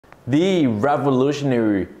The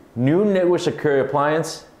revolutionary new network security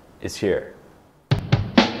appliance is here.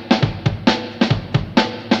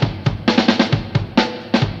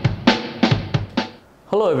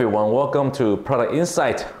 Hello everyone, welcome to Product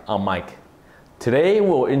Insight. I'm Mike. Today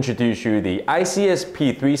we'll introduce you the ICS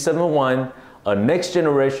P371, a next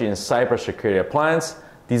generation cybersecurity appliance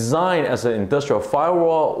designed as an industrial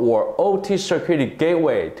firewall or OT security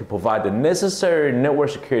gateway to provide the necessary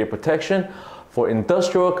network security protection for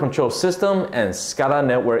industrial control system and SCADA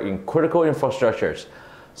network in critical infrastructures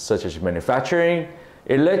such as manufacturing,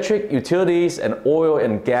 electric utilities, and oil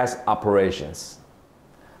and gas operations.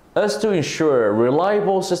 As to ensure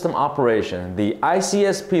reliable system operation, the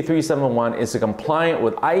ICS P371 is compliant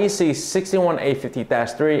with IEC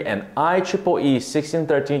 61850-3 and IEEE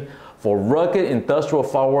 1613 for rugged industrial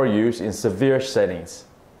firewall use in severe settings.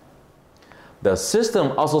 The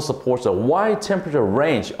system also supports a wide temperature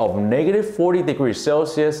range of -40 degrees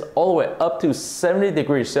Celsius all the way up to 70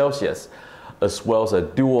 degrees Celsius, as well as a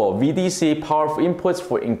dual VDC powerful inputs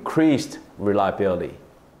for increased reliability.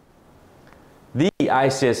 The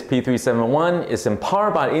ICS P371 is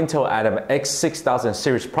empowered by Intel AtomTM X6000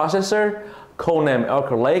 series processor, codenamed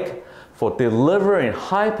Elkhart Lake, for delivering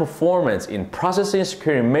high performance in processing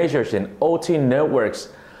security measures in OT networks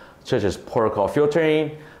such as protocol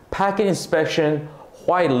filtering, packet inspection,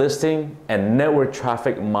 whitelisting, and network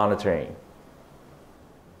traffic monitoring.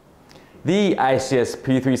 The ICS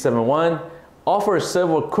P371 offers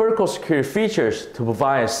several critical security features to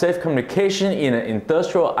provide safe communication in an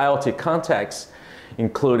industrial IoT context,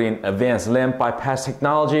 including advanced LAN bypass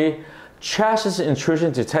technology, chassis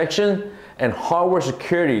intrusion detection, and hardware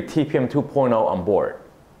security TPM 2.0 on board.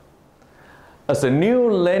 As a new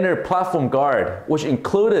Lanner platform guard, which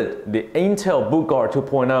included the Intel Boot Guard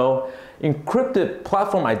 2.0, encrypted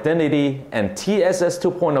platform identity, and TSS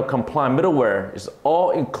 2.0 compliant middleware is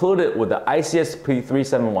all included with the ICS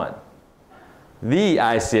P371. The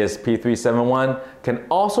ICS P371 can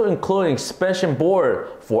also include an expansion board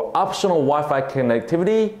for optional Wi-Fi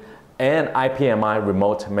connectivity and IPMI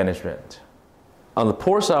remote management. On the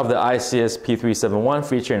port side of the ICS P371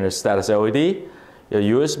 featuring the status LED, a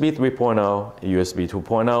USB 3.0, a USB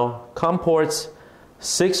 2.0, COM ports,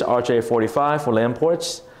 6 RJ45 for LAN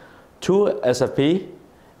ports, 2 SFP,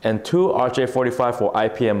 and 2 RJ45 for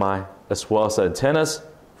IPMI, as well as antennas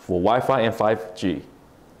for Wi-Fi and 5G.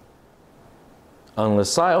 On the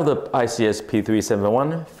side of the ICS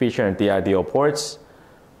P371 featuring DIDO ports,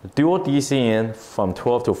 dual DC in from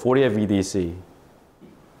 12 to 48 VDC.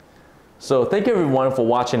 So thank you everyone for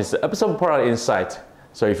watching this episode of Product Insight.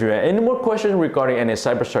 So if you have any more questions regarding any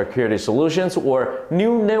cybersecurity solutions or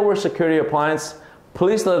new network security appliance,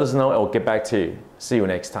 please let us know and we'll get back to you. See you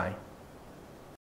next time.